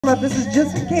This is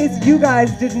just in case you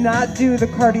guys did not do the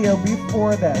cardio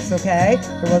before this, okay?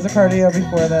 There was a cardio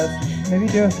before this. Maybe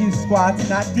do a few squats,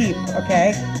 not deep,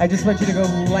 okay? I just want you to go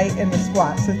light in the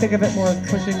squat. So think of it more as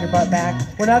pushing your butt back.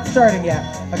 We're not starting yet,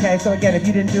 okay? So again, if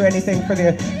you didn't do anything for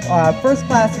the first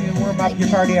class and you warm up your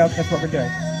cardio, that's what we're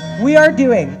doing. We are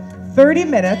doing 30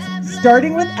 minutes,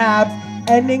 starting with abs,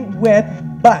 ending with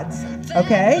butts,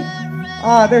 okay?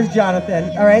 There's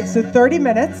Jonathan. All right, so 30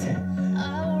 minutes.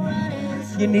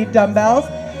 You need dumbbells?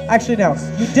 Actually, no,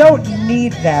 you don't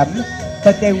need them,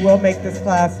 but they will make this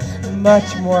class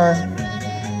much more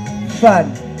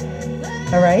fun.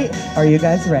 All right, are you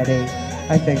guys ready?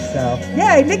 I think so.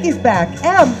 Yay, Nikki's back.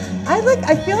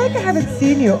 I feel like I haven't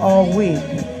seen you all week.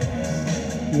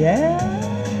 Yeah?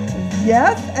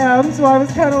 Yes, so I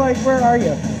was kind of like, where are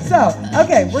you? So,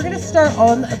 okay, we're gonna start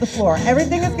on the floor.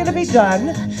 Everything is gonna be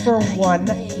done for 1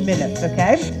 minute,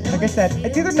 okay? Like I said,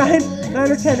 it's either 9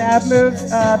 or 10 ab moves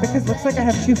because it looks like I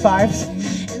have 2 5s.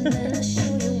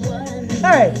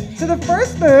 All right, so the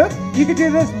first move, you could do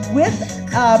this with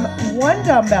 1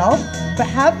 dumbbell, but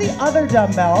have the other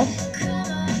dumbbell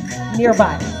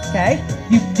nearby, okay?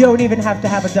 You don't even have to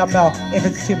have a dumbbell if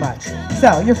it's too much.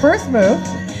 So your first move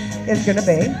is gonna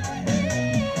be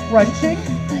crunching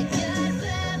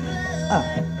up.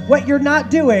 What you're not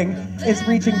doing is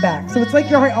reaching back. So it's like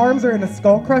your arms are in a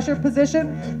skull crusher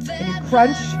position,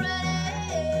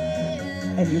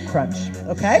 and you crunch,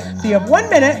 okay? So you have 1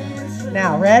 minute.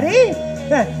 Now, ready?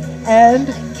 And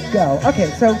go. Okay,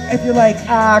 so if you're like,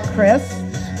 Chris,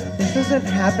 this isn't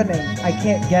happening. I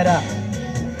can't get up.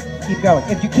 Keep going.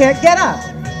 If you can't get up,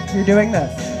 you're doing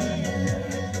this.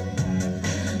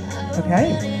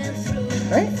 Okay?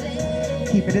 Right?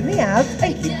 Keep it in the abs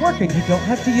and keep working. You don't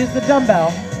have to use the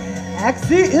dumbbell.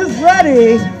 Axie is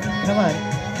ready. Come on.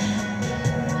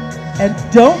 And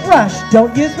don't rush.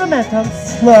 Don't use momentum.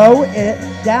 Slow it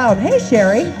down. Hey,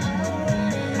 Sherry.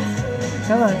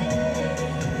 Come on.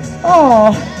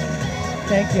 Oh,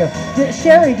 thank you.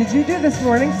 Sherry, did you do this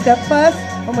morning step class?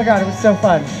 Oh my God, it was so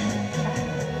fun.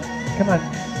 Come on.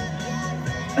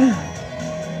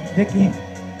 Vicky,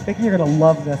 you're gonna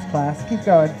love this class. Keep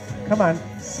going. Come on.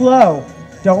 Slow.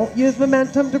 Don't use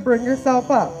momentum to bring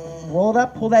yourself up. Roll it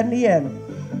up, pull that knee in.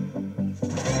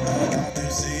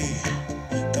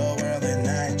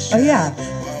 Oh yeah.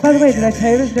 By the way, did I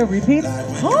tell you there's no repeats?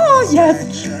 Oh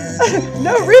yes.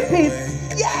 No repeats.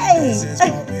 Yay.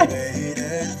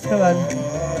 Come on.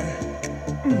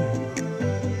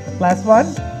 Last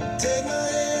one.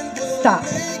 Stop.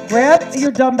 Grab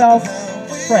your dumbbells,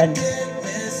 friend.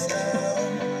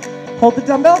 Hold the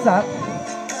dumbbells up.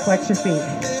 Flex your feet.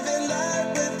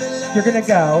 You're gonna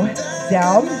go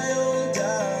down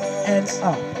and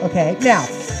up, okay? Now,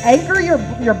 anchor your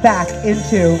back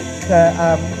into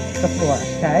the floor,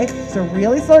 okay? So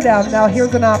really slow down. Now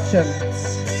here's an option.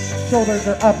 Shoulders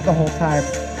are up the whole time,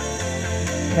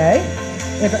 okay?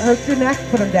 If it hurts your neck,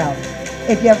 put them down.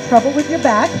 If you have trouble with your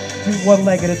back, do 1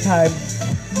 leg at a time.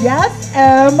 Yes,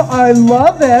 I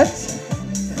love it.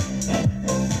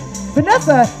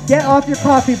 Vanessa, get off your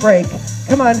coffee break.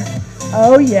 Come on.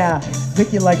 Oh yeah.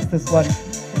 Vicky likes this one.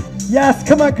 Yes,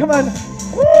 come on.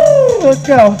 Woo, let's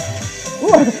go.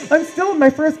 Ooh, I'm still in my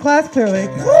first class, clearly.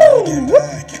 Woo,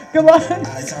 come on.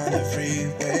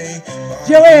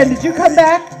 Joanne, did you come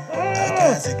back?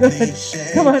 Oh, good.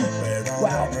 Come on.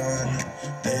 Wow.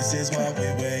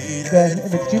 Good.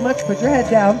 If it's too much, put your head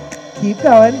down. Keep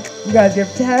going. You guys, you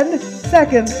have 10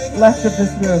 seconds left of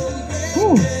this move.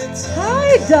 Woo.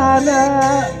 Hi,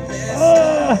 Donna.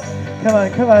 Oh,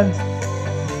 come on.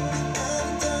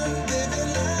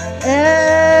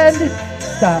 And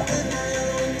stop.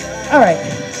 All right,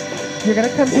 you're gonna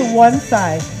come to one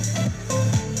side.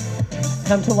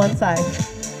 Come to one side.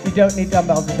 You don't need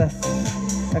dumbbells with this,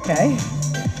 okay?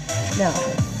 Now,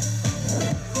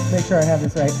 make sure I have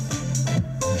this right.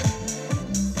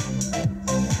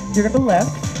 You're gonna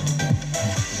lift,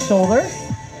 shoulders,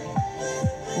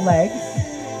 legs,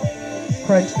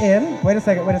 crunch in. Wait a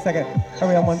second. Are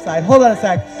we on one side? Hold on a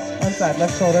sec. One side,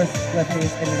 left shoulders, left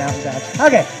knees, in and out, down.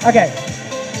 Okay.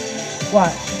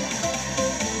 Watch.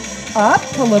 Up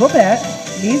a little bit,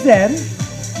 knees in,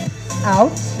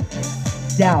 out,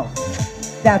 down.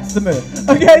 That's the move.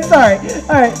 Okay, sorry.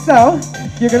 All right, so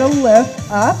you're gonna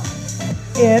lift up,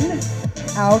 in,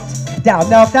 out, down.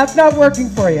 Now, if that's not working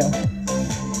for you,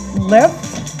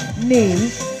 lift,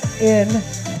 knee, in,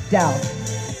 down.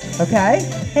 Okay?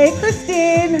 Hey,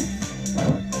 Christine.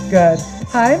 Good.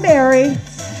 Hi, Mary.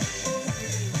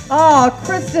 Oh,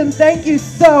 Kristen, thank you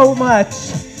so much.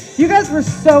 You guys were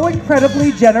so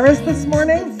incredibly generous this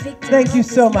morning. Thank you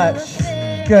so much.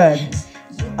 Good.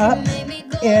 Up,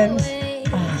 in,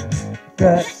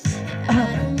 Good.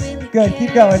 Good,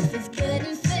 keep going.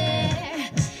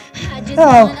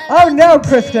 Oh no,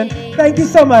 Kristen. Thank you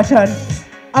so much, hon.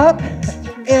 Up,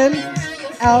 in,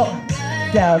 out,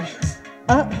 down.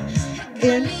 Up,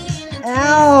 in,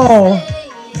 ow.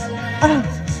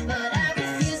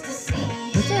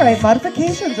 That's all right.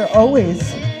 Modifications are always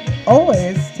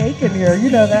taken here. You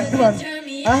know that. Come on.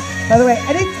 By the way,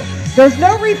 there's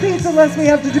no repeats unless we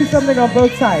have to do something on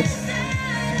both sides.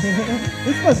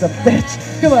 This one's a bitch.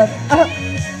 Come on. Up,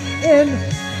 in,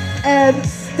 and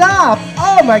stop.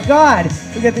 Oh my God.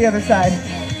 We get the other side.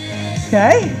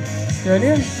 Okay. You're in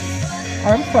your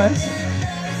arm front.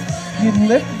 You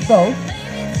lift both.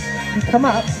 You come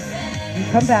up. You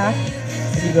come back.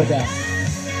 And you go down.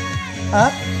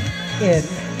 Up, in,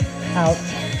 out,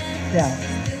 down.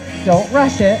 Don't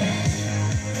rush it.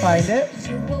 Find it.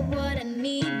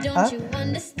 Up,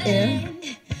 in.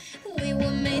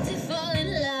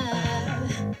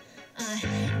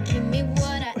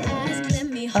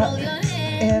 Up,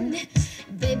 in.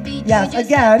 Yes,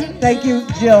 again, thank you,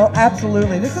 Jill.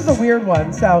 Absolutely. This is a weird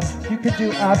one. So you could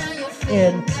do up,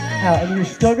 in, out. And you're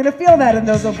still going to feel that in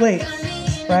those obliques.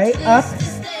 Right? Up,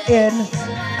 in,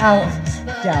 out,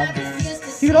 down.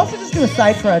 You could also just do a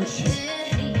side crunch.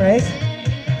 Right?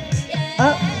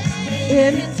 Up,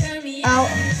 in, out,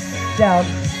 down.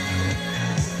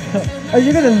 Oh,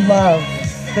 you're going to love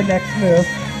the next move.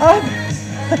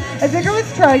 I think I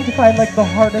was trying to find like the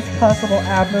hardest possible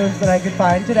ab moves that I could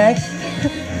find today.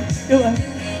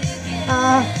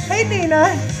 Hey,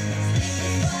 Nina.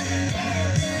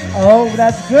 Oh,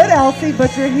 that's good, Elsie,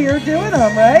 but you're here doing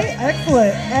them, right?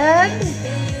 Excellent. And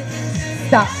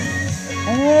stop.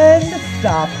 And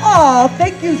stop. Oh,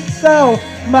 thank you so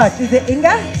much. Is it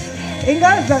Inga? Inga?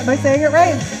 Am I saying it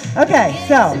right? Okay,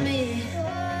 so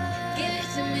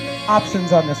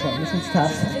options on this one. This one's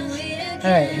tough.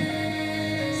 All right.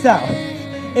 So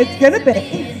it's going to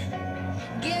be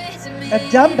a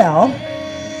dumbbell,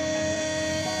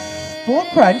 full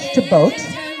crunch to both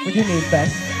with your knees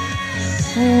bent.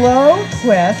 Slow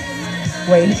twist.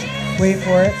 Wait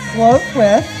for it. Slow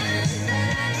twist.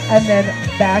 And then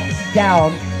back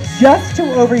down just to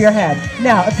over your head.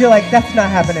 Now, if you're like, that's not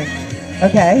happening,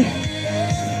 okay?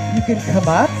 You can come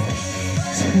up,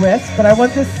 twist, but I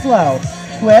want this slow.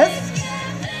 Twist,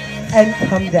 and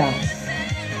come down.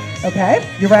 Okay,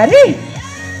 you ready?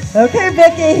 Okay,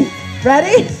 Vicky,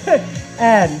 ready?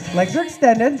 And legs are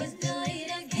extended.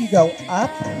 You go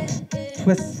up,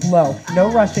 twist slow.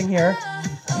 No rushing here.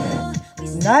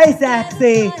 Nice,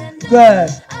 Axie. Good.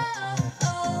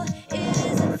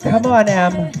 Come on,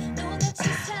 Em.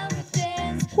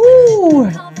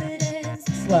 Woo.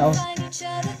 Slow.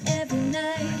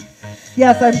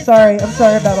 Yes, I'm sorry. I'm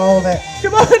sorry about all of it.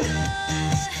 Come on.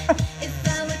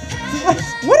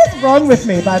 What is wrong with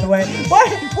me, by the way?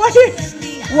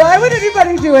 Why would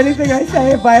anybody do anything I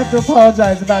say if I have to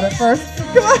apologize about it first?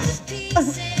 Come on.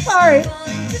 Sorry.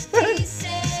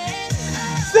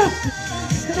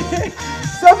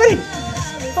 Somebody,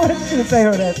 I'm just going to say who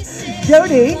it is.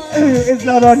 Jody, who is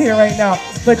not on here right now,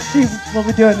 but she will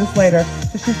be doing this later,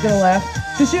 so she's going to laugh.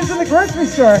 So she was in the grocery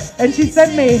store, and she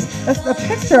sent me a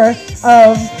picture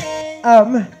of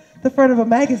the front of a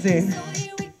magazine.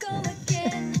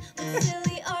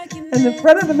 And the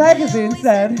front of the magazine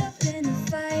said,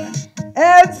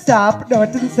 and stop. No,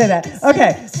 it didn't say that.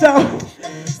 Okay, so,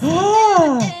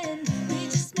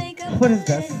 what is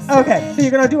this? Okay, so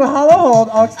you're going to do a hollow hold.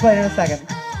 I'll explain in a second.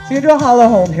 So you're going to do a hollow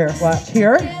hold here. Watch.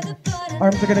 Here,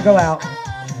 arms are going to go out.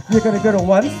 You're going to go to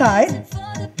one side.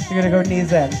 You're going to go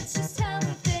knees in.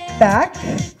 Back,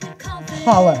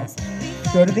 hollow.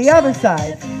 Go to the other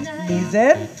side. Knees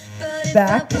in,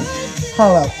 back,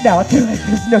 hollow. Now, I'll do it.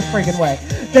 There's no freaking way.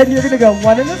 Then you're going to go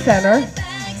one in the center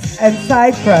and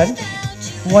side crunch.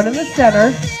 One in the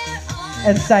center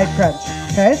and side crunch.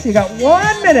 Okay, so you got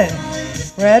 1 minute.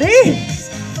 Ready?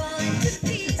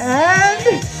 And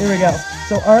here we go.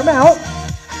 So arm out,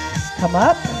 come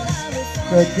up,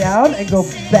 go down, and go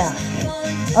back.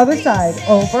 Other side,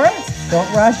 over. Don't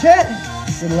rush it.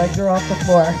 Your legs are off the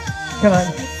floor. Come on,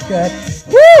 good.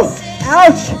 Woo!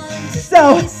 Ouch!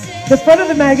 So the front of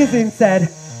the magazine said,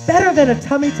 better than a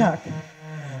tummy tuck.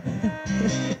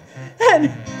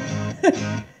 And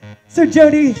so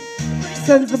Jody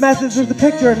sends the message with the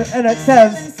picture, and it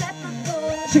says,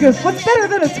 she goes, what's better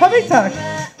than a tummy tuck?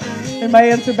 And my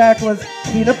answer back was,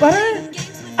 peanut butter?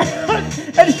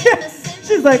 And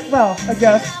she's like, well, I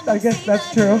guess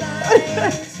that's true.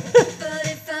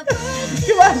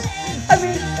 Come on. I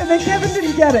mean, and then Kevin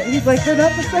didn't get it. He's like, they're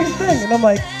not the same thing. And I'm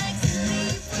like,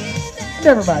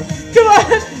 never mind. Come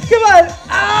on.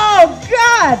 Oh,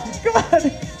 God. Come on.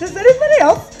 Does anybody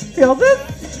else feel this?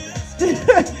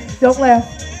 Don't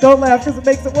laugh. Don't laugh because it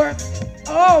makes it worse.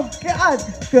 Oh, God.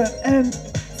 Good. And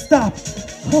stop.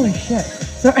 Holy shit.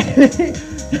 Sorry.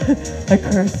 I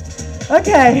cursed.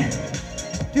 Okay.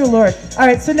 Dear Lord. All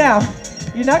right, so now,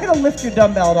 you're not going to lift your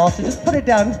dumbbell at all, so just put it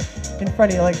down in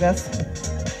front of you like this.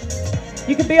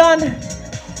 You can be on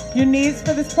your knees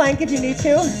for this plank if you need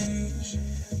to,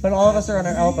 but all of us are on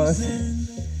our elbows.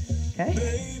 Okay?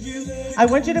 I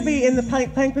want you to be in the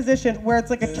plank position where it's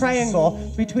like a triangle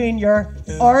between your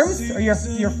arms or your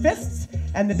fists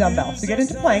and the dumbbell. So get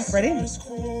into plank. Ready?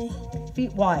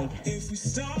 Feet wide.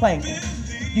 Plank.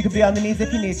 You can be on the knees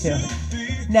if you need to.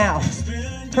 Now,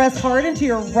 press hard into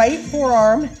your right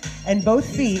forearm and both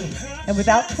feet, and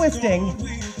without twisting,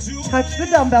 touch the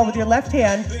dumbbell with your left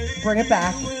hand, bring it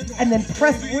back, and then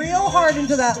press real hard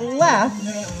into that left,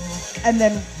 and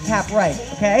then tap right,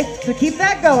 okay? So keep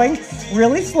that going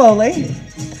really slowly.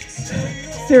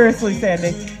 Seriously,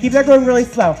 Sandy, keep that going really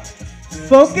slow.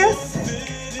 Focus.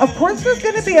 Of course, there's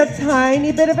gonna be a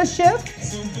tiny bit of a shift,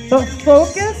 but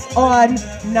focus on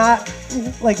not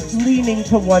like leaning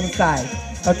to one side,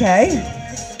 okay?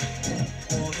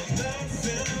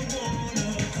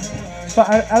 But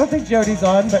I don't think Jody's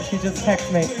on, but she just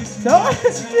texted me.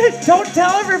 Don't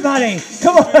tell everybody.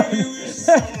 Come on.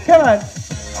 Come on.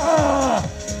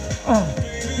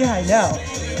 Yeah, I know.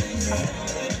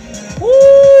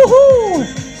 Woo-hoo!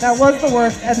 That was the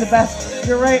worst and the best.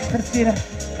 You're right, Christina.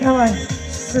 Come on,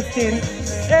 Christine.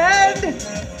 And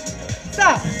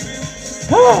stop.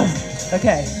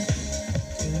 Okay.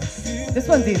 This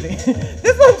one's easy.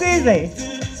 This one's easy.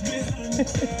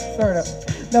 Sort of.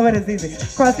 No, it is easy.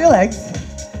 Cross your legs,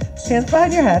 hands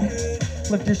behind your head,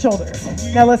 lift your shoulders.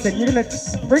 Now listen, you're gonna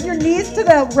bring your knees to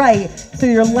the right so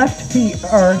your left feet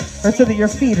are, or so that your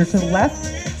feet are to the left,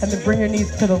 and then bring your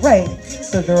knees to the right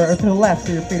so they're to the left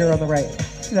so your feet are on the right.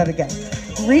 Do that again.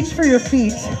 Reach for your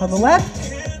feet on the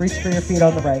left, reach for your feet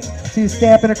on the right. So you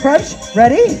stay up in a crunch.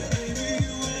 Ready?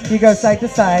 You go side to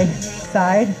side,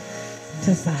 side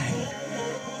to side,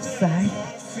 side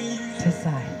to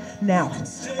side. Now,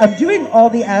 I'm doing all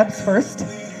the abs first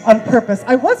on purpose.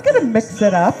 I was going to mix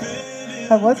it up. The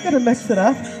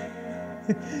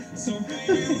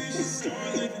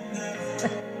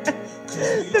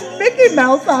Mickey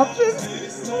Mouse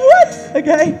options. What?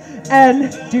 Okay.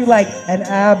 And do like an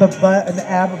ab, a butt, an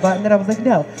ab, a butt. And then I was like,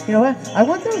 no. You know what? I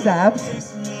want those abs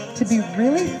to be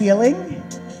really feeling,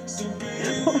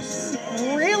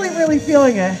 really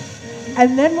feeling it.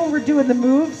 And then when we're doing the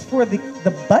moves for the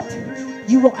butt,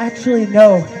 you will actually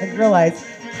know and realize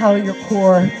how your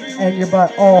core and your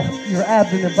butt, your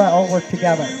abs and your butt all work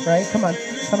together, right? Come on,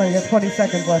 you got 20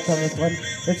 seconds left on this one.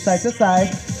 It's side to side.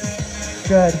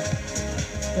 Good.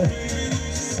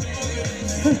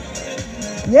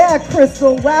 Yeah,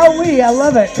 Crystal, wowee, I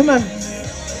love it. Come on,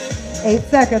 8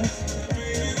 seconds.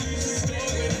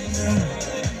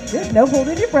 Good, no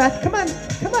holding your breath. Come on,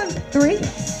 3,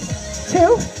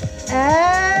 2,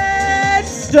 and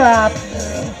stop.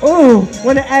 Ooh,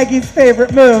 one of Aggie's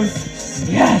favorite moves.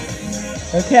 Yes.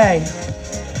 Okay.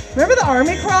 Remember the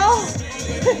army crawl?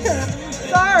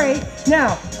 Sorry.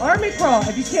 Now, army crawl.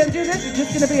 If you can't do this, you're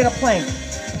just going to be in a plank.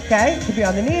 Okay? Could be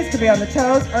on the knees, could be on the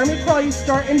toes. Army crawl, you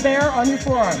start in bear on your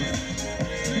forearms.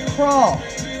 You crawl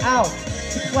out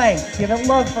to plank. Give it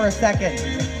love for a second.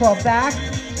 Crawl back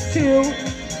to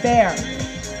bear.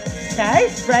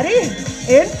 Okay? Ready?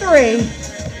 In 3,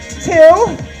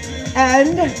 2,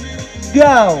 and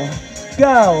go.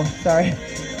 Sorry.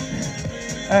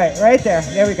 All right, right there.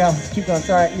 There we go. Keep going.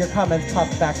 Sorry, your comments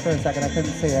popped back for a second. I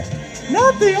couldn't see it.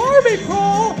 Not the army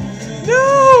crawl.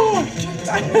 No.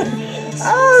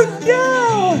 Oh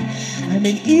no. I'm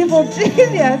an evil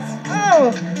genius.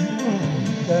 Oh.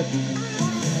 Good.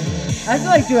 I feel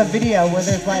like do a video where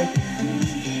there's like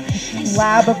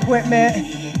lab equipment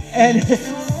and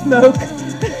smoke.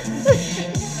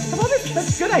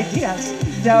 That's a good idea.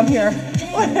 Down here.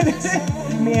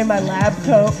 Me and my lab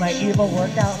coat, my evil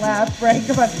workout lab. Right?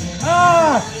 Come on.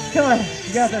 Come on.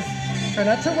 You got this. Try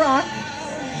not to rock.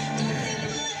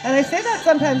 And I say that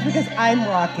sometimes because I'm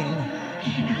rocking.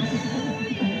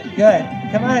 Good.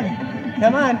 Come on.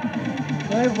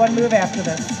 We only have one move after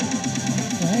this.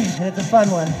 All right. And it's a fun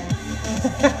one.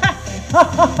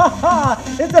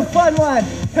 It's a fun one.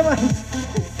 Come on.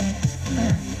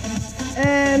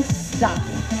 And stop.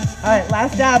 All right.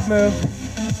 Last ab move.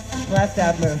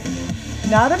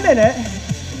 Not a minute.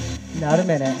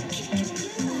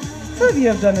 Some of you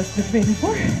have done this with me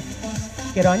before.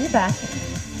 Get on your back.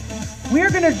 We are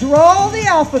going to draw the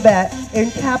alphabet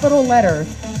in capital letters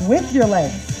with your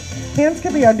legs. Hands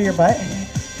can be under your butt.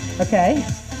 Okay?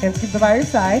 Hands can be by your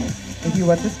side. If you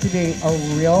want this to be a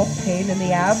real pain in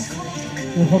the abs,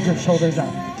 You hold your shoulders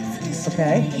up,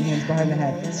 okay? And hands behind the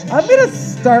head. I'm gonna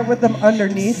start with them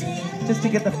underneath just to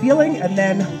get the feeling, and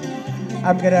then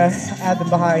I'm gonna add them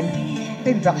behind,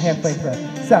 maybe about halfway through.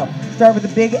 So, start with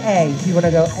a big A. You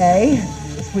wanna go A,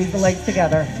 squeeze the legs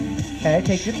together. Okay,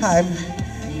 take your time.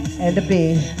 And a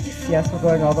B. Yes, we're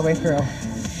going all the way through.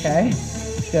 Okay,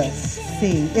 good.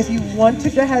 C. If you want to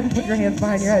go ahead and put your hands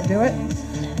behind your head, do it.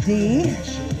 D.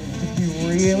 Just be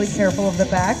really careful of the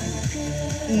back.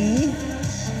 E.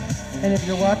 And if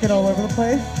you're walking all over the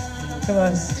place, come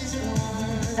on.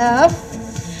 F.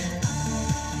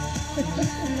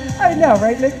 I know,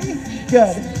 right, Nikki?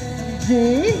 Good.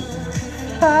 G.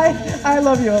 Hi. I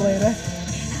love you, Elena.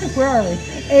 Where are we?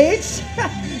 H.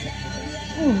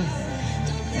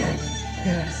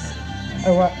 Yes. I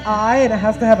want I, and it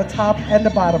has to have a top and a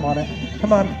bottom on it.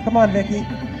 Come on, Vicky.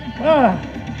 Go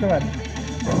on.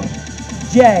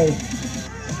 J.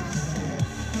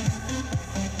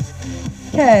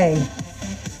 K.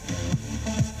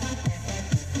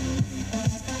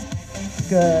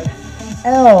 Good.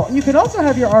 L. You can also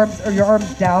have your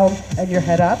arms down and your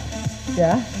head up.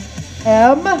 Yeah.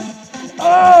 M.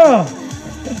 Oh.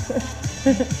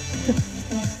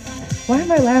 Why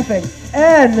am I laughing?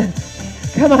 N.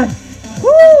 Come on.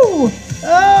 Woo!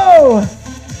 Oh!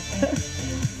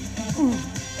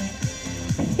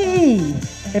 P.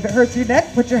 If it hurts your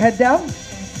neck, put your head down.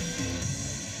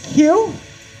 Q.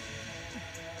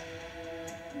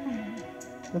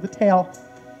 With the tail.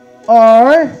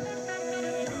 R.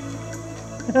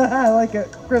 I like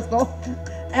it, Crystal.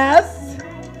 S.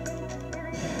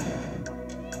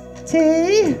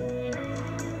 T.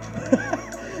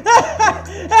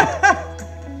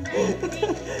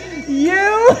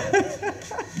 U.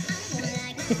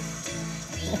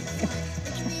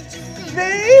 V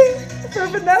for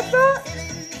Vanessa.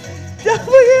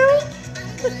 W.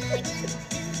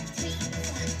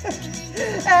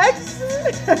 X.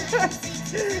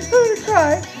 I'm gonna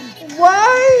cry.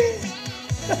 Y.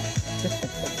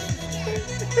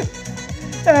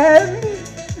 And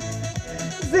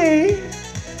Z.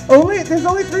 There's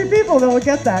only 3 people that will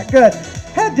get that. Good.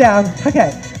 Head down.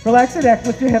 Okay. Relax your neck.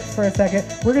 Lift your hips for a second.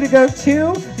 We're going to go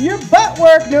to your butt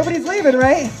work. Nobody's leaving,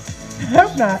 right?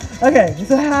 Hope not. Okay.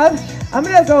 So I'm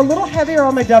going to go a little heavier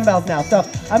on my dumbbells now. So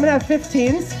I'm going to have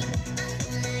 15s.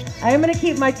 I am going to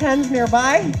keep my 10s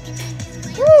nearby.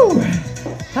 Woo.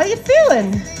 How you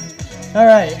feeling? All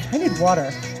right. I need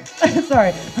water.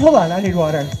 Sorry. Hold on. I need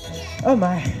water. Oh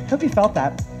my. Hope you felt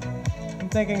that. I'm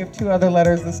thinking of 2 other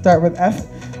letters that start with F.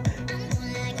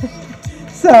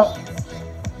 So,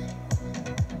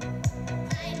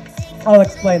 I'll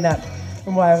explain that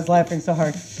and why I was laughing so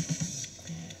hard.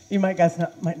 You might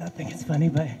not think it's funny,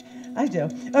 but I do.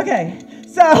 Okay,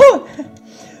 so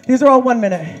these are all 1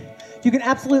 minute. You can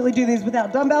absolutely do these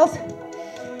without dumbbells,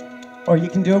 or you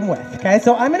can do them with, okay?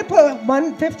 So I'm gonna put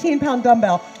one 15-pound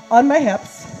dumbbell on my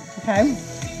hips, okay?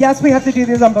 Yes, we have to do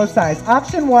these on both sides.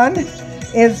 Option 1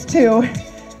 is to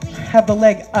have the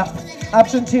leg up.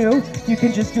 Option 2, you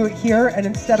can just do it here, and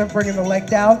instead of bringing the leg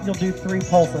down, you'll do 3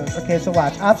 pulses. Okay, so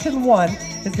watch. Option 1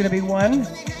 is gonna be 1,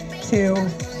 2,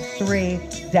 3,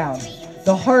 down.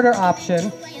 The harder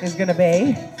option is gonna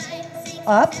be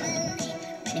up,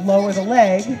 lower the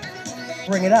leg,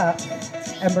 bring it up,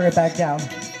 and bring it back down.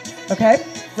 Okay,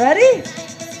 ready?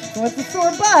 So it's a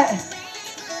sore butt.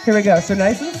 Here we go, so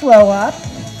nice and slow, up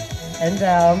and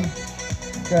down.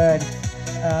 Good,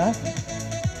 up.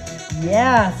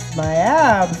 Yes, my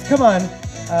abs, come on,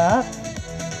 up.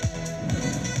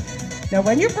 Now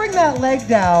when you bring that leg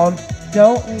down,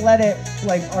 don't let it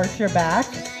like arch your back.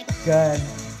 Good.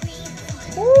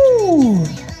 Woo!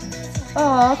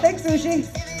 Aw, thanks, Sushi.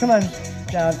 Come on,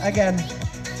 down, again.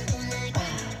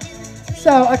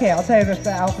 So, okay, I'll tell you the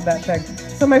alphabet thing.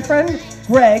 So my friend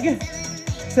Greg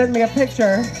sent me a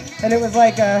picture, and it was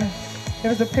like it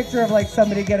was a picture of like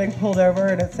somebody getting pulled over,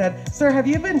 and it said, "Sir, have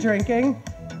you been drinking?"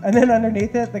 And then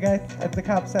underneath it, the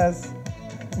cop says,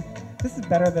 "This is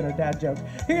better than a dad joke."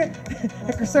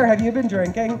 "Sir, have you been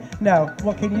drinking?" "No."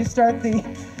 "Well, can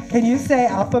you say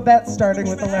alphabet starting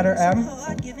with the letter M?"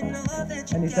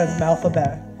 And he says,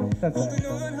 "Malphabet." That's it.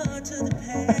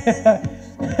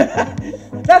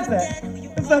 That's it.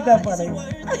 It's not that funny.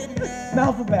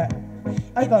 Malphabet.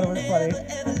 I thought it was funny.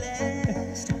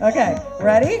 Okay,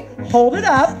 ready? Hold it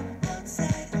up.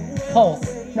 Pulse.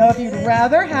 Now, if you'd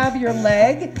rather have your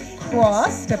leg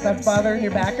crossed, if that's bothering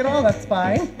your back at all, that's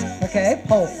fine. Okay,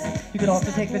 pulse. You can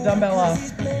also take the dumbbell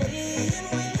off.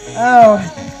 Oh,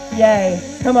 yay.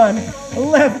 Come on,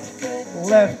 lift,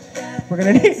 lift. We're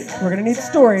gonna need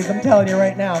stories, I'm telling you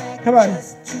right now. Come on.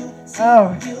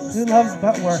 Oh, who loves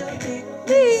butt work?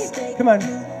 Me. Come on.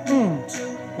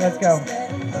 Let's go.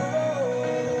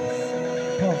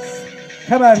 Pulse.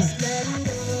 Come on.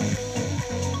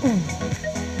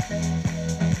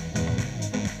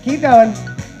 Keep going.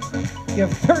 You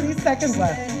have 30 seconds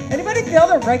left. Anybody feel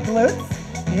the right glutes?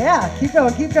 Yeah, keep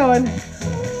going, keep going.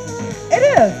 It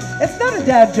is. It's not a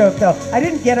dad joke, though. I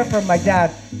didn't get it from my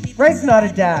dad. Greg's not a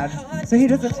dad, so he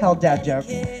doesn't tell dad jokes.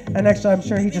 And actually, I'm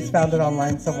sure he just found it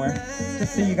online somewhere.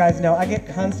 Just so you guys know, I get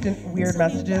constant weird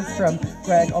messages from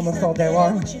Greg almost all day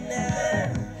long.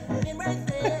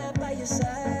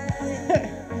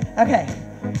 Okay,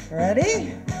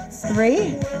 ready?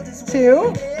 3,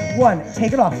 2, 1.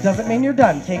 Take it off. Doesn't mean you're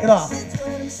done. Take it off.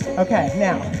 Okay,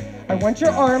 now, I want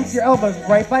your arms, your elbows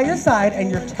right by your side and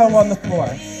your toe on the floor.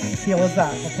 Heel is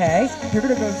up, okay? You're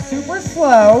gonna go super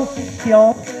slow.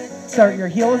 Your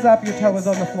heel is up, your toe is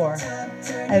on the floor.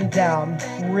 And down,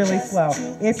 really slow.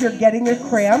 If you're getting a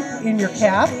cramp in your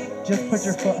calf, just put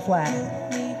your foot flat.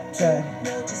 Good.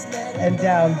 And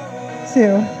down.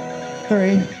 2,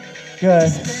 3,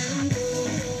 good.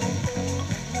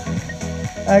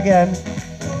 Again.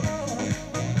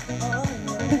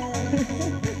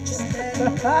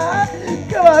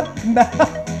 Come on,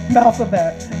 mouth a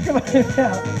bit. Come on,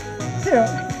 now. 2,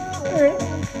 3,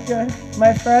 good.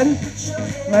 My friend,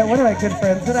 one of my good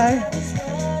friends and I.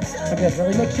 Good.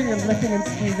 Really make sure you're lifting and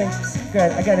squeezing.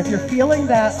 Good. Again, if you're feeling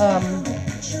that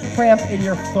cramp in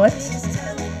your foot,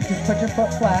 just put your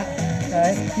foot flat.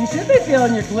 Okay. You should be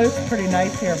feeling your glutes pretty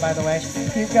nice here, by the way.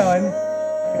 Keep going.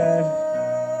 Good.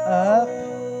 Up.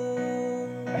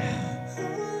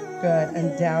 Good.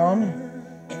 And down.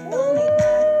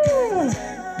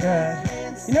 Good.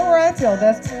 You know where I feel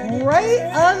this? Right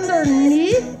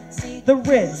underneath the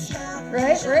ridge.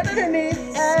 Right underneath,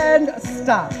 and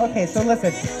stop. Okay, so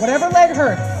listen, whatever leg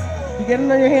hurts, you get on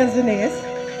your hands and knees.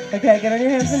 Okay, get on your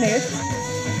hands and knees.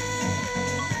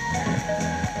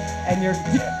 And you're,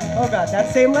 oh God, that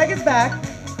same leg is back.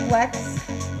 Flex,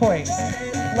 point.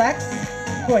 Flex,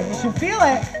 point. You should feel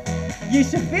it. You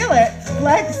should feel it.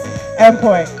 Flex, and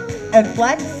point. And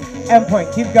flex, and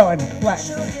point. Keep going.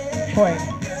 Flex, point.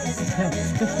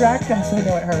 Distract us, I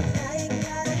know it hurts.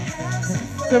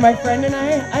 So my friend and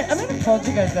I might have told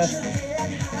you guys this.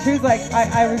 She was like,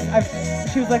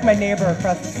 she was like my neighbor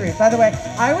across the street. By the way,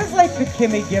 I was like the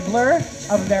Kimmy Gibbler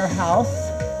of their house,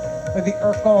 or the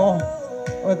Urkel,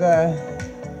 or the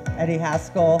Eddie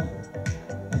Haskell.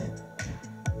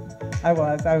 I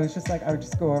was just like, I would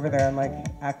just go over there and like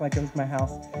act like it was my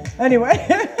house. Anyway,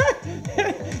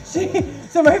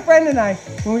 so my friend and I,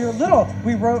 when we were little,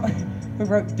 we wrote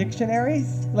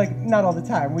dictionaries, like not all the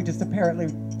time. We just apparently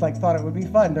like thought it would be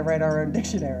fun to write our own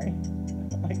dictionary.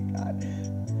 Oh my God.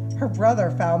 Her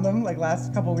brother found them like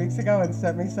last couple weeks ago and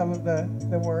sent me some of the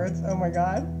words. Oh my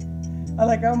God. I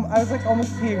was like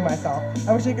almost peeing myself.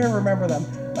 I wish I could remember them.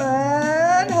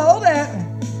 And hold it.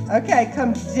 Okay,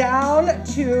 come down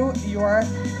to your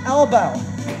elbow.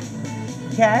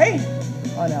 Okay?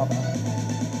 On elbow.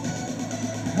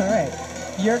 All right.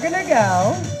 You're gonna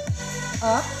go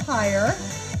up higher,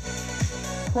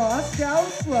 cross down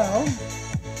slow,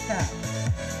 tap,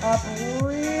 up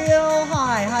real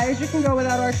high as you can go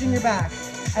without arching your back,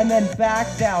 and then back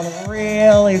down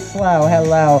really slow.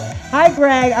 Hello. Hi,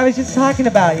 Greg. I was just talking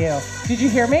about you. Did you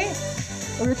hear me?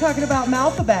 We were talking about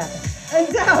alphabet.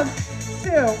 And down, 2.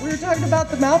 We were talking about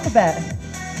the alphabet.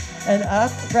 And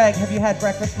up. Greg, have you had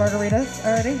breakfast margaritas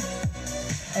already?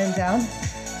 And down,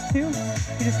 2.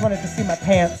 You just wanted to see my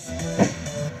pants.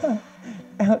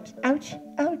 Ouch, ouch,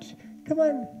 ouch. Come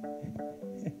on.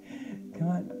 Come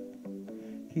on.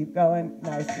 Keep going.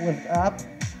 Nice. Lift up.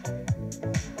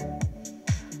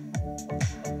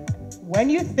 When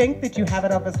you think that you have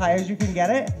it up as high as you can get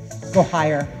it, go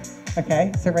higher.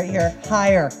 Okay? So right here.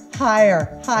 Higher,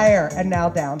 higher, higher. And now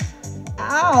down.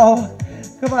 Ow!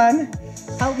 Come on.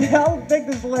 How big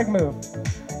does the leg move?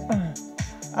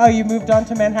 Oh, you moved on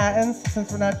to Manhattans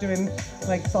since we're not doing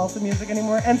like salsa music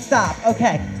anymore? And stop.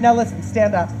 Okay. Now listen.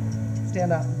 Stand up.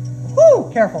 Stand up.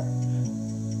 Whoo! Careful.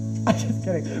 I'm just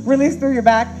kidding. Release through your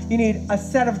back. You need a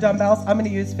set of dumbbells. I'm going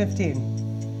to use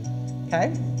 15.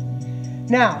 Okay?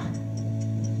 Now,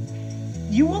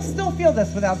 you will still feel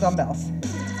this without dumbbells.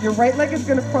 Your right leg is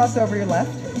going to cross over your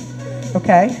left.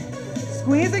 Okay?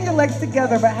 Squeezing your legs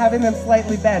together but having them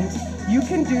slightly bent. You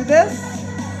can do this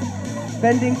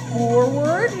bending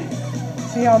forward.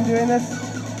 See how I'm doing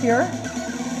this here?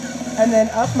 And then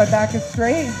up, my back is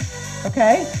straight.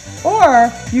 Okay?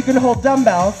 Or you can hold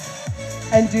dumbbells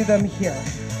and do them here.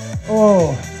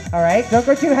 Oh, all right. Don't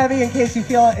go too heavy in case you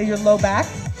feel your low back.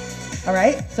 All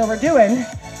right, so we're doing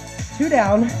 2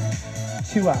 down,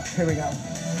 2 up. Here we go.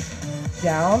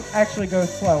 Down, actually go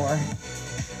slower.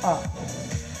 Up,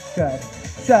 good.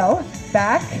 So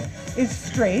back is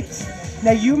straight.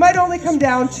 Now you might only come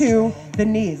down to the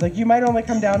knees. Like you might only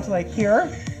come down to like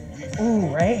here. Ooh,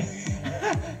 right?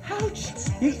 Ouch.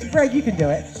 Greg, you can do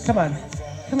it. Come on.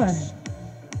 Come on.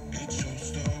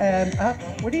 And up.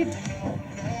 What do you...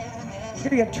 I'm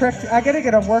gonna get tricked. I gotta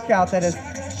get a workout that is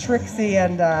Trixie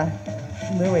and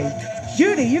Louie.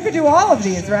 Judy, you could do all of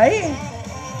these, right?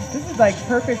 This is like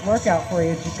perfect workout for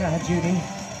you, Judy.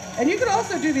 And you can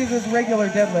also do these as regular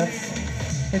deadlifts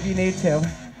if you need to.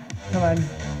 Come on.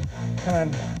 Come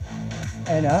on.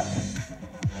 And up.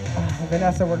 Oh,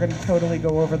 Vanessa, we're gonna totally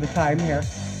go over the time here.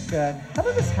 Good. How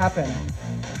did this happen?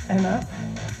 And up.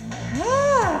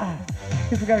 Ah!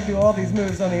 Because we gotta do all these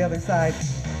moves on the other side.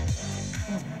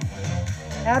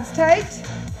 Abs tight.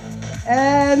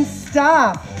 And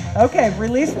stop. Okay,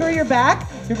 release through your back.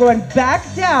 You're going back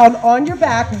down on your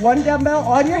back, one dumbbell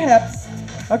on your hips.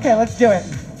 Okay, let's do it.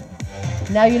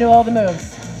 Now you know all the moves.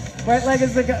 Right leg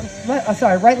is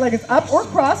right leg is up or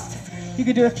crossed. You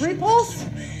could do a 3 pulse,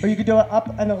 or you could do an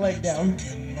up and a leg down.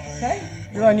 Okay?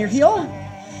 You're on your heel.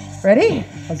 Ready?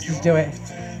 Let's just do it.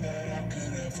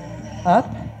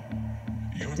 Up,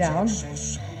 down.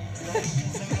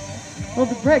 Well,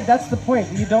 Greg, that's the point.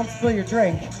 You don't spill your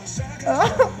drink.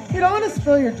 You don't want to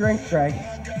spill your drink, Greg.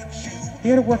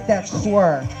 You got to work that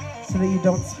core so that you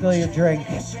don't spill your drink.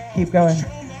 Keep going.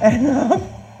 And up.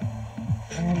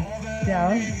 And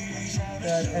down.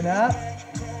 Good. And up.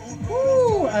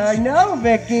 Woo! I know,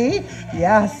 Vicky.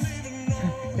 Yes.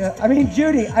 Yeah, I mean,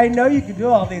 Judy, I know you can do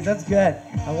all these. That's good.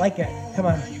 I like it. Come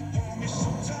on.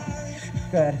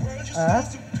 Good. Up.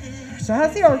 So how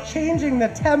see how we're changing the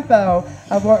tempo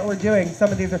of what we're doing.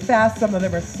 Some of these are fast, some of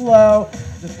them are slow.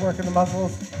 Just working the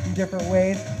muscles in different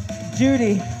ways.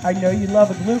 Judy, I know you love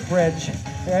a glute bridge,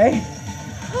 right?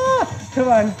 Ah, come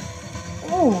on.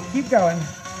 Ooh, keep going.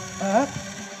 Up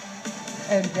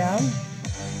and down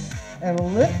and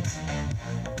lift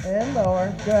and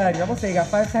lower. Good. You're almost there. You got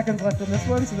 5 seconds left on this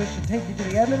one, so this should take you to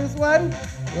the end of this one.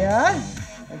 Yeah?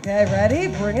 Okay, ready?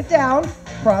 Bring it down.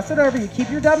 Cross it over. You keep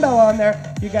your dumbbell on there.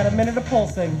 You got a minute of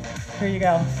pulsing. Here you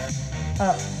go.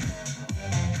 Up.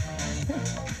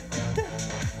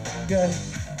 Good.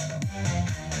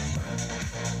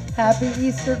 Happy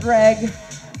Easter, Greg.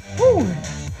 Woo.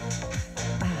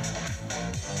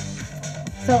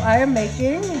 So I am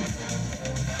making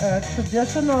a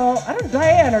traditional,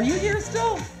 Diane, are you here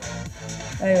still?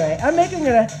 Anyway, I'm making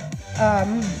it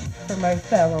for my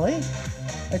family,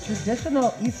 a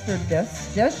traditional Easter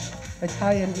dish,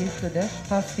 Italian Easter dish,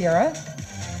 pastiera.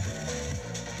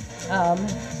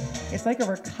 It's like a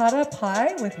ricotta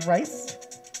pie with rice,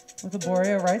 with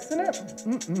arborio rice in it.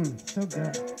 So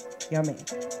good, yummy.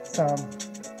 So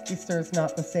Easter is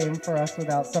not the same for us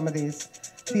without some of these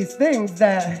things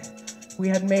that we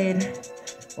had made,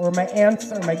 or my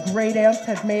aunts or my great aunts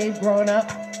had made growing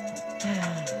up.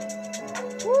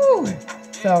 Woo!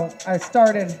 So I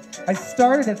started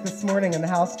it this morning and the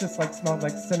house just like smelled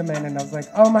like cinnamon and I was like,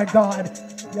 oh my God,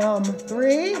 yum.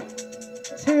 3,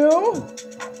 2,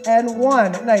 and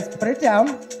 1. Nice, put it down.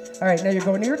 All right, now you're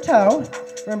going to your toe.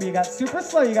 Remember, you got super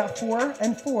slow, you got 4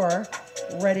 and 4.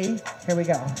 Ready, here we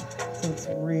go. So let's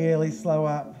really slow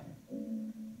up.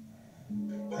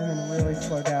 And then really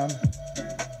slow down.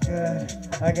 Good,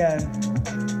 again.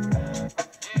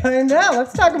 And now,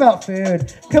 let's talk about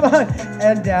food. Come on,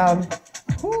 and down.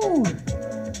 Whoo,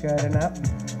 good, and up.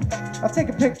 I'll take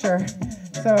a picture.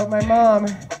 So my mom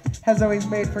has always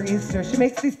made for Easter. She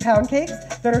makes these pound cakes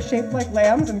that are shaped like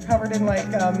lambs and covered in like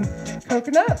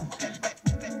coconut.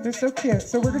 They're so cute.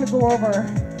 So we're gonna go over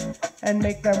and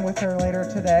make them with her later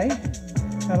today.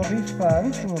 That'll be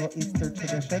fun, some little Easter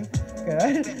tradition.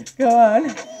 Good, go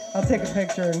on. I'll take a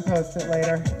picture and post it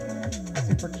later.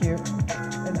 Super cute.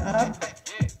 And up.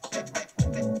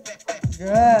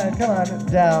 Good, come on,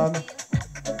 down.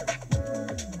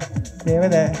 Stay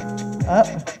with it. Up.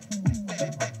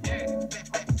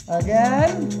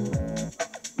 Again.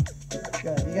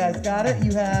 Good, you guys got it?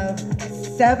 You have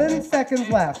 7 seconds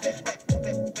left.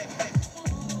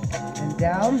 And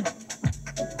down.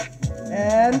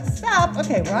 And stop.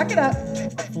 Okay, rock it up.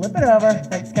 Flip it over.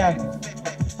 Thanks, Kev.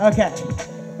 Okay,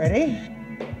 ready?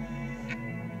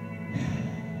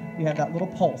 You have that little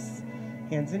pulse.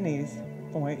 Hands and knees.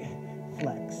 Point,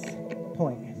 flex,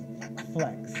 point,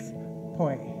 flex,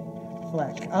 point,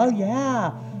 flex. Oh,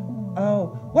 yeah.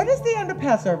 Oh, what is the end of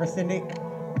Passover, Cindy?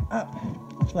 Up,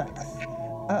 flex,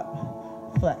 up.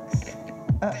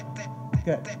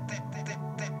 Good.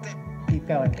 Keep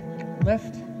going.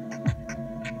 Lift,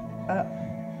 up.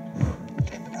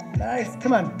 Nice,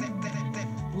 come on.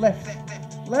 Lift.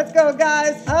 Let's go,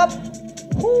 guys. Up.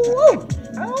 Woo!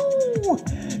 Oh!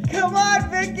 Come on,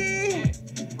 Vicky.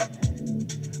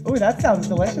 Ooh, that sounds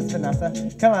delicious, Vanessa.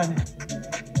 Come on.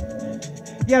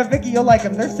 Yeah, Vicky, you'll like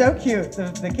them. They're so cute,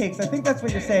 the cakes. I think that's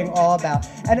what you're saying all about.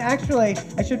 And actually,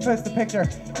 I should post a picture.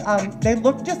 They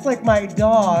look just like my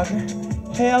dog,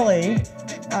 Haley.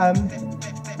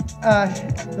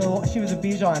 She was a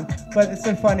Bichon, but it's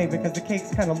so funny because the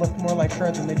cakes kind of look more like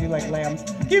her than they do like lambs.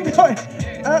 Keep going.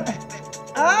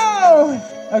 Oh,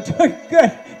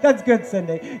 good. That's good,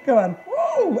 Cindy. Come on.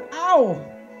 Woo! Ow!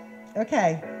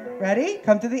 Okay, ready?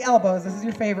 Come to the elbows. This is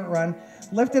your favorite run.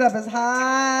 Lift it up as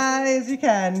high as you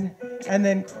can, and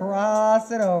then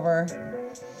cross it over.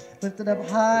 Lift it up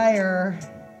higher,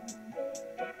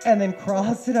 and then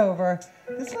cross it over.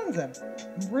 This one's a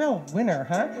real winner,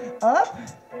 huh? Up.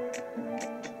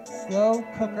 Slow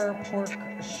cooker pork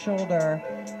shoulder.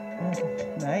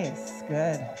 Oh, nice.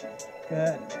 Good.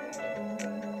 Good.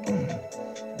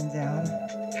 And down.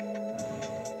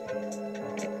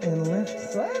 And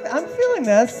lift. I'm feeling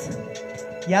this.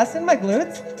 Yes, in my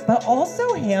glutes, but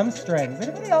also hamstrings.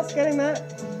 Anybody else getting that?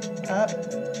 Up.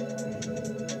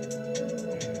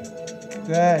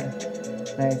 Good.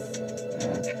 Nice.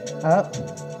 Up.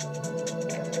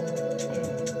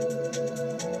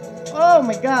 Oh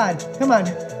my God. Come on.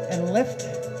 And lift.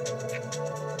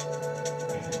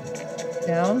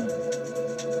 Down.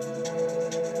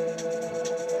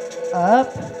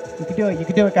 Up. You can do it. You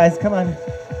can do it, guys. Come on.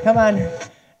 Come on.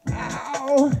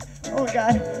 Ow. Oh my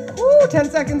God. Woo, 10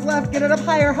 seconds left. Get it up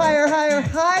higher, higher, higher,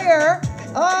 higher.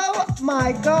 Oh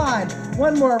my God.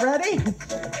 One more. Ready?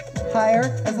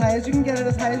 Higher. As high as you can get it.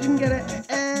 As high as you can get it.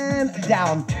 And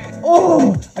down.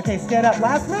 Oh. Okay, stand up.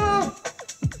 Last move.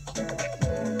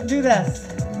 Do this.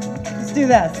 Just do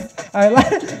this. All right,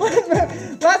 last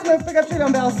move. Last move. Pick up your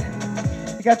dumbbells.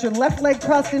 You got your left leg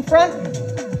crossed in front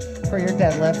for your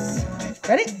deadlifts.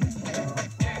 Ready?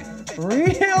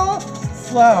 Real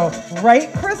slow.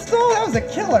 Right, Crystal? That was a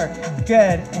killer.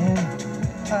 Good. And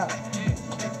up.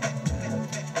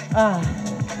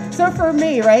 So for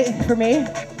me, right? For me,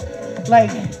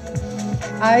 like,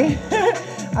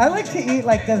 I like to eat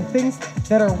like the things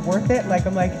that are worth it. Like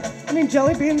I'm like, I mean,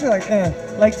 jelly beans are like,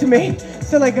 like to me.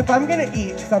 So like if I'm gonna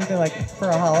eat something like for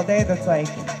a holiday that's like,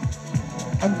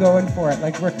 I'm going for it.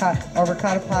 Like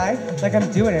ricotta pie, like I'm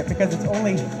doing it because it's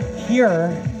only here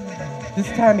this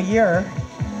time of year,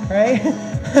 right?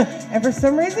 And for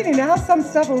some reason, you know how some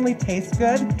stuff only tastes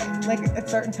good, like at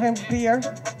certain times of the year?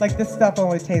 Like this stuff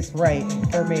only tastes right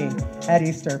for me at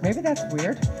Easter. Maybe that's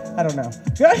weird. I don't know.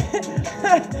 Good.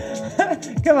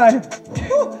 Come on.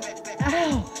 Woo.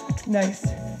 Ow. Nice.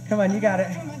 Come on, you got it.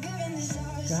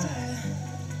 God.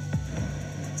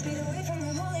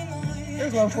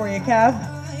 There's one for you,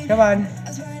 Cav. Come on.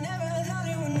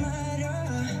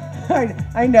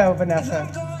 I know, Vanessa.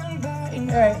 All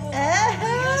right.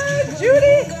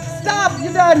 Judy, stop.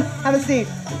 You're done. Have a seat.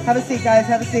 Have a seat, guys.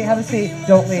 Have a seat. Have a seat.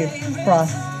 Don't leave.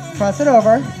 Cross. Cross it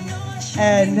over.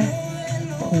 And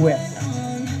twist.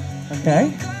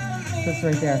 Okay? Twist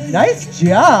right there. Nice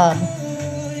job.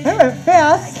 I went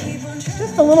fast.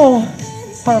 Just a little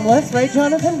harmless, right,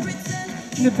 Jonathan?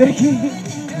 Nabiki.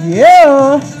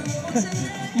 Yeah.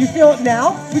 You feel it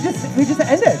now? We just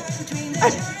ended.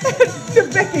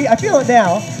 Nabiki, I feel it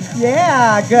now.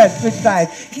 Yeah, good. Switch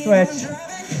sides. Switch.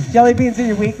 Jelly beans are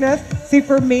your weakness? See,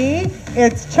 for me,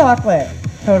 it's chocolate.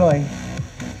 Totally.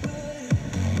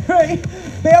 Right?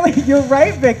 Bailey, you're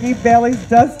right, Vicky. Bailey's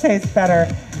does taste better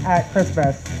at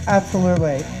Christmas.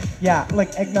 Absolutely. Yeah,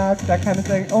 like eggnog, that kind of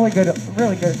thing. Only good,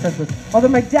 really good at Christmas. Although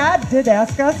my dad did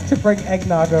ask us to bring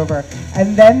eggnog over.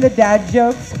 And then the dad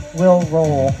jokes will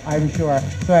roll, I'm sure.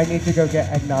 So I need to go get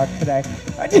eggnog today.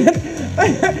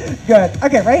 Good.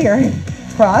 Okay, right here.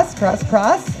 Cross, cross,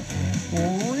 cross.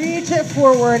 Reach it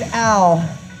forward.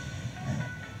 Ow.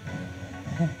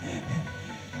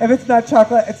 If it's not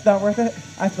chocolate, it's not worth it.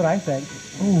 That's what I think.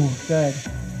 Ooh, good.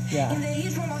 Yeah.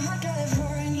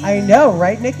 I know,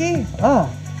 right, Nikki? Oh.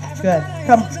 Good.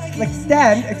 Come,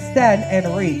 extend,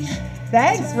 and reach.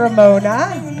 Thanks,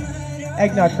 Ramona.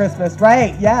 Eggnog Christmas.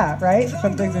 Right, yeah, right?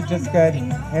 Some things are just good.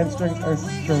 Hamstrings are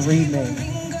screaming.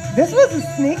 This was a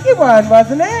sneaky one,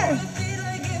 wasn't it?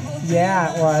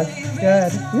 Yeah, it was.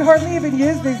 Good. We hardly even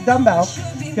used these dumbbells.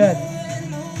 Good.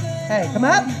 Hey, come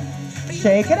up.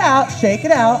 Shake it out. Shake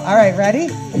it out. All right, ready?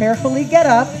 Carefully get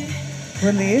up.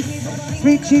 Release.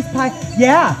 Sweet cheese pie.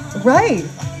 Yeah, right.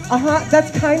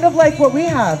 That's kind of like what we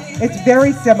have. It's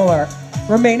very similar.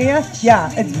 Romania? Yeah,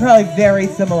 it's probably very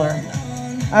similar.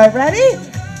 All right, ready?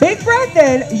 Big breath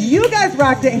in. You guys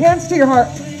rocked it. Hands to your heart.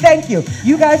 thank you.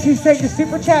 You guys who sent your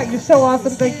super chat, you're so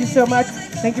awesome. Thank you so much.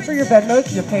 Thank you for your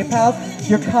Venmos, your PayPals,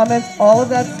 your comments, all of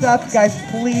that stuff. Guys,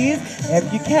 please,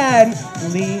 if you can,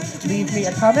 leave me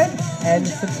a comment and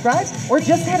subscribe, or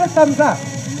just hit a thumbs up.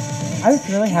 I was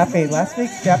really happy. Last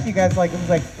week's step, you guys, like, it was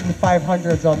like in the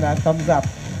 500s on that thumbs up.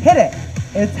 Hit it.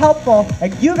 It's helpful,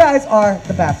 and you guys are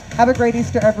the best. Have a great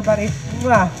Easter, everybody.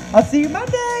 Mwah. I'll see you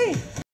Monday.